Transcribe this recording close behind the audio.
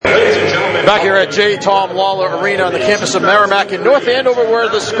Back here at J. Tom Lawler Arena on the campus of Merrimack in North Andover, where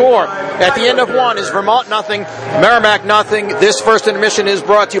the score at the end of one is Vermont nothing, Merrimack nothing. This first intermission is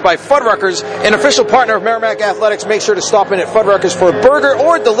brought to you by Fuddruckers, an official partner of Merrimack Athletics. Make sure to stop in at Fuddruckers for a burger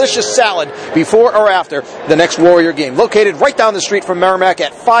or a delicious salad before or after the next Warrior game. Located right down the street from Merrimack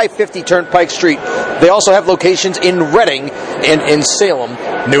at 550 Turnpike Street. They also have locations in Reading and in Salem,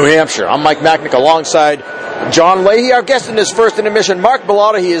 New Hampshire. I'm Mike Macknick alongside John Leahy, our guest in this first intermission. Mark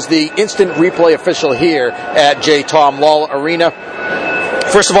Bellotta, he is the instant replay official here at J. Tom Lawler Arena.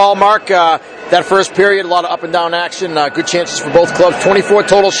 First of all, Mark, that first period, a lot of up and down action, good chances for both clubs. 24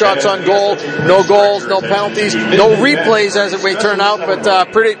 total shots on goal, no goals, no penalties, no replays as it may turn out,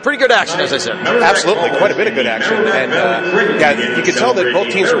 but pretty good action, as I said. Absolutely, quite a bit of good action, and you could tell that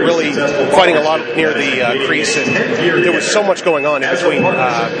both teams were really fighting a lot near the crease, and there was so much going on in between,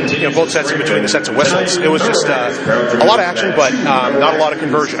 both sets, in between the sets of whistles. It was just a lot of action, but not a lot of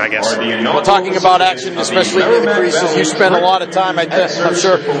conversion, I guess. Well, talking about action, especially near the creases, you spent a lot of time, I'm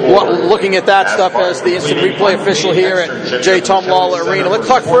sure, looking at that stuff as the instant replay official here at J. Tom Lawler Arena. Let's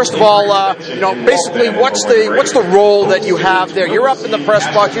talk first of all, basically what's the role that you have there? You're up in the press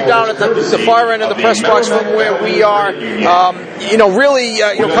box. You're down at the far end of the press box from where we are.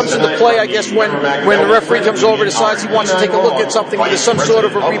 Comes into play, I guess, when the referee comes over, decides he wants to take a look at something with some sort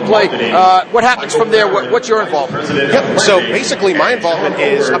of a replay. What happens from there? What's your involvement? Yep. So basically, my involvement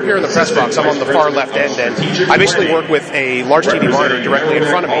is up here in the press box. I'm on the far left end, and I basically work with a large TV monitor directly in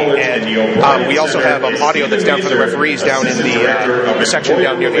front of me, and we also have audio that's down for the referees down in the section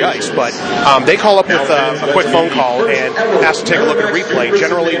down near the ice. But they call up with a quick phone call and ask to take a look at a replay.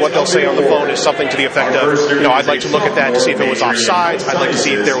 Generally, what they'll say on the phone is something to the effect of, I'd like to look at that to see if it was offsides. I'd like to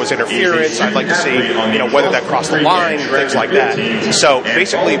see if there was interference. I'd like to see, whether that crossed the line, things like that. So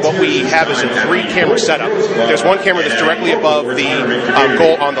basically, what we have is a 3-camera setup. There's one camera that's directly above the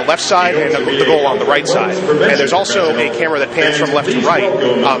goal on the left side and the goal on the right side. And there's also a camera that pans from left to right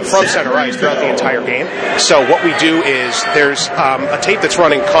from center ice throughout the entire game. So what we do is there's a tape that's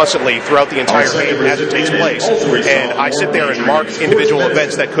running constantly throughout the entire game as it takes place, and I sit there and mark individual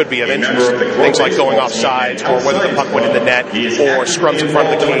events that could be of interest, things like going off sides or whether the puck went in the net or scrums in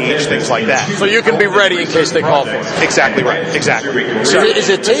front of the cage, things like that. So you can be ready in case they call for it. Exactly right, exactly. So is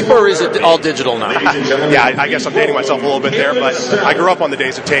it tape or is it all digital now? Yeah, I guess I'm dating myself a little bit there, but I grew up on the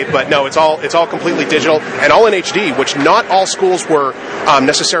days of tape, but no, it's all completely digital and all in HD, which not all schools were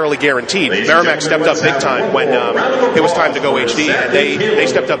necessarily guaranteed. Merrimack stepped up big time when it was time to go HD, and they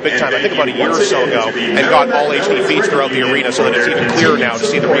stepped up big time, I think about a year or so ago, and got all HD feeds throughout the arena so that it's even clearer now to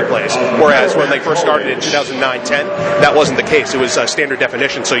see the replays. Whereas when they first started in 2009-10, that wasn't the case. It was standard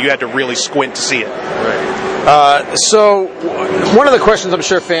definition, so you had to really squint to see it. So one of the questions I'm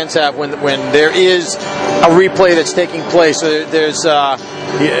sure fans have when there is a replay that's taking place, there's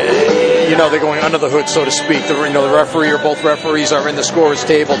they're going under the hood, so to speak. The referee or both referees are in the scorer's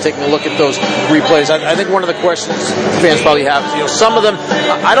table taking a look at those replays. I think one of the questions fans probably have is, some of them,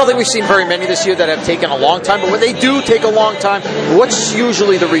 I don't think we've seen very many this year that have taken a long time, but when they do take a long time, what's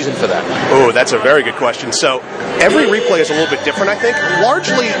usually the reason for that? Oh, that's a very good question. So every replay is a little bit different, I think.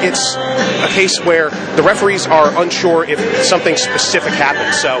 Largely, it's a case where the referees are unsure if something specific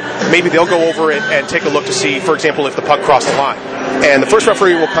happens. So maybe they'll go over it and take a look to see, for example, if the puck crossed the line. And the first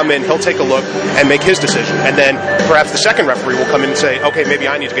referee will come in, he'll take a look and make his decision. And then perhaps the second referee will come in and say, okay, maybe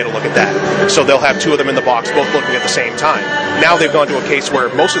I need to get a look at that. So they'll have two of them in the box, both looking at the same time. Now they've gone to a case where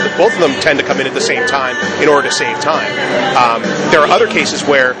both of them tend to come in at the same time in order to save time. There are other cases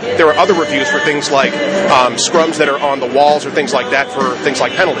where there are other reviews for things like scrums that are on the walls or things like that for things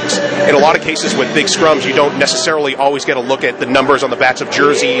like penalties. In a lot of cases with big scrums, you don't necessarily always get a look at the numbers on the backs of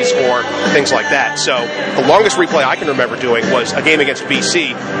jerseys or things like that. So the longest replay I can remember doing was a game against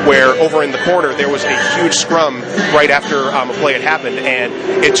BC, where over in the corner there was a huge scrum right after a play had happened, and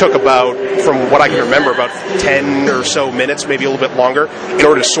it took about, from what I can remember, about 10 or so minutes, maybe a little bit longer, in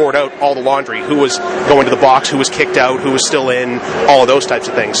order to sort out all the laundry, who was going to the box, who was kicked out, who was still in, all of those types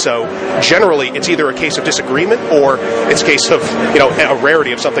of things. So generally it's either a case of disagreement or it's a case of a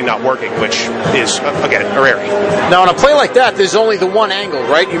rarity of something not working, which is, again, a rarity. Now, on a play like that, there's only the one angle,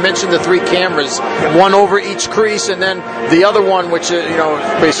 right? You mentioned the 3 cameras, one over each crease, and then the other one, which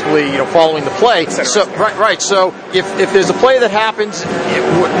basically following the play. So right. So if there's a play that happens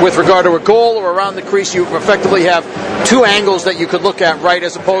with regard to a goal or around the crease, you effectively have 2 angles angles that you could look at, right,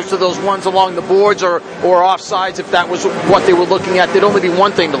 as opposed to those ones along the boards or offsides. If that was what they were looking at, there'd only be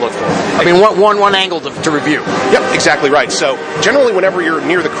one thing to look for. I mean, one angle to review. Yep, exactly right. So generally whenever you're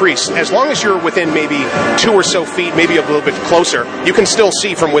near the crease, as long as you're within maybe 2 or so feet, maybe a little bit closer, you can still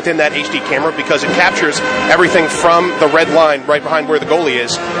see from within that HD camera because it captures everything from the red line right behind where the goalie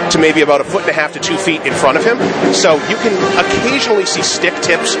is to maybe about 1.5 to 2 feet in front of him. So you can occasionally see stick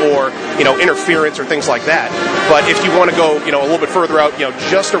tips or, interference or things like that. But if you want to go, a little bit further out,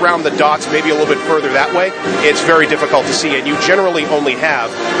 just around the dots, maybe a little bit further that way, it's very difficult to see. And you generally only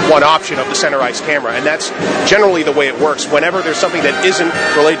have one option of the center ice camera. And that's generally the way it works. Whenever there's something that isn't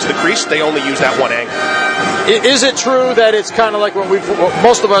related to the crease, they only use that one angle. Is it true that it's kind of like what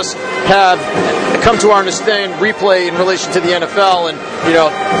most of us have come to understand replay in relation to the NFL, and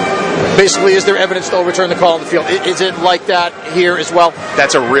basically, is there evidence to overturn the call on the field? Is it like that here as well?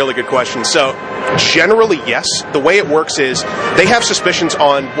 That's a really good question. So generally, yes. The way it works is they have suspicions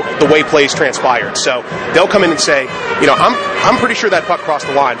on the way plays transpired. So they'll come in and say, I'm pretty sure that puck crossed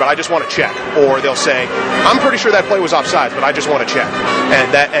the line, but I just want to check. Or they'll say, I'm pretty sure that play was offsides, but I just want to check.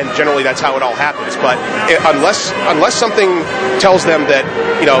 And generally that's how it all happens. But unless something tells them that,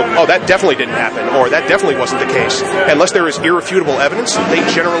 that definitely didn't happen, or that definitely wasn't the case, unless there is irrefutable evidence, they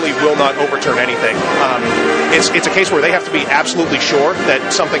generally will not overturn anything. It's a case where they have to be absolutely sure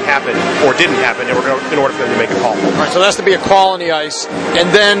that something happened or didn't happen in order for them to make a call. All right, so there has to be a call on the ice, and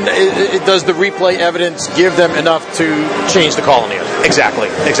then does the replay evidence give them enough to change the call on the ice? Exactly,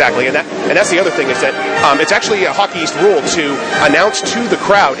 and that's the other thing is that it's actually a Hockey East rule to announce to the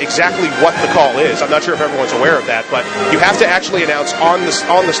crowd exactly what the call is. I'm not sure if everyone's aware of that, but you have to actually announce on the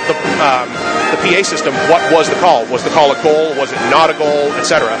PA system what was the call. Was the call a goal? Was it not a goal?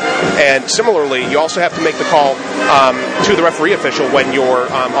 Etc. And similarly, you also have to make the call to the referee official when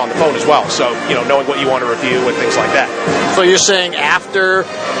you're on the phone as well. So knowing what you want to review and things like that. So you're saying after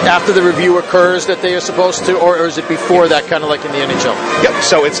the review occurs that they are supposed to, or is it before that, kind of like in the NHL? Yep.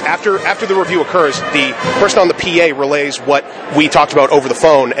 So it's after the review occurs, the person on the PA relays what we talked about over the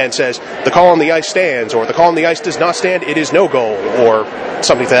phone and says the call on the ice stands, or the call on the ice does not stand, it is no goal, or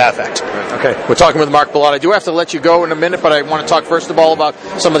something to that effect. Okay. We're talking with Mark Bellotta. I do have to let you go in a minute, but I want to talk first of all about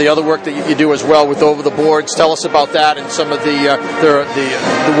some of the other work that you do as well with Over the Boards. Tell us about that and some of the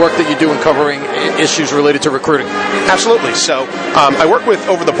work that you do in covering issues related to recruiting. Absolutely. So I work with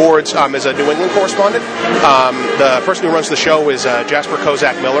Over the Boards as a New England correspondent. The person who runs the show is Jasper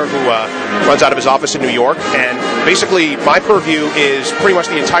Kozak Miller, who runs out of his office in New York. And basically, my purview is pretty much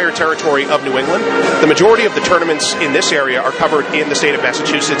the entire territory of New England. The majority of the tournaments in this area are covered in the state of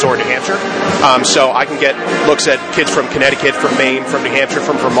Massachusetts or New Hampshire. So I can get looks at kids from Connecticut, from Maine, from New Hampshire,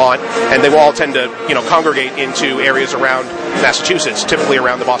 from Vermont, and they will all tend to congregate into areas around Massachusetts, typically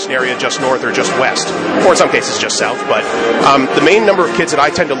around the Boston area, just north or just west, or in some cases just south. But the main number of kids that I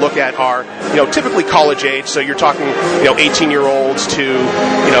tend to look at are typically college age. So you're talking 18-year-olds to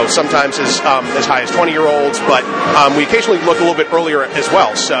sometimes as high as 20-year-olds, but we occasionally look a little bit earlier as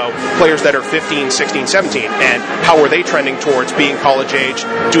well. So players that are 15, 16, 17, and how are they trending towards being college age?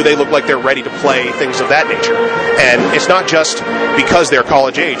 Do they look like they're ready to play? Things of that nature. And it's not just because they're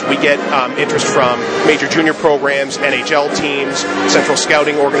college age. We get interest from major junior programs, NHL teams, central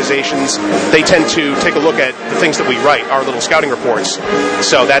scouting organizations. They tend to take a look at the things that we write, our little scouting reports.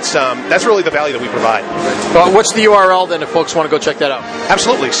 So that's really the value that we provide. Well, what's the URL then if folks want to go check that out?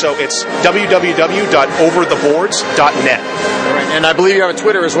 Absolutely. So it's www.overtheboards.net. All right. And I believe you have a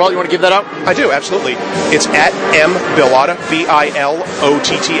Twitter as well. You want to give that out? I do, absolutely. It's at @mbilotta,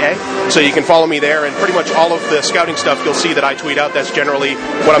 BILOTTA. So you can follow me there, and pretty much all of the scouting stuff you'll see that I tweet out. That's generally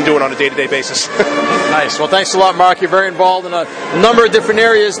what I'm doing on a day-to-day basis. Nice. Well, thanks a lot, Mark. You're very involved in a number of different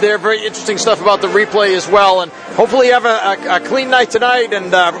areas there. Very interesting stuff about the replay as well. And hopefully you have a clean night tonight.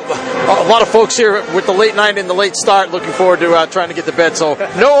 And a lot of folks here with the late night and the late start looking forward to trying to get to bed. So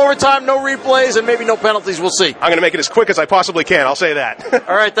no overtime, no replays, and maybe no penalties. We'll see. I'm going to make it as quick as I possibly can. I'll say that.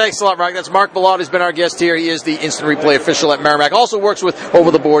 All right. Thanks a lot, Mark. That's Mark Bellotta, who's been our guest here. He is the instant replay official at Merrimack. Also works with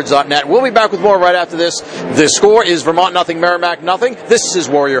overtheboards.net. We'll be back with more right after this. The score is Vermont 0, Merrimack 0. This is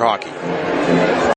Warrior Hockey.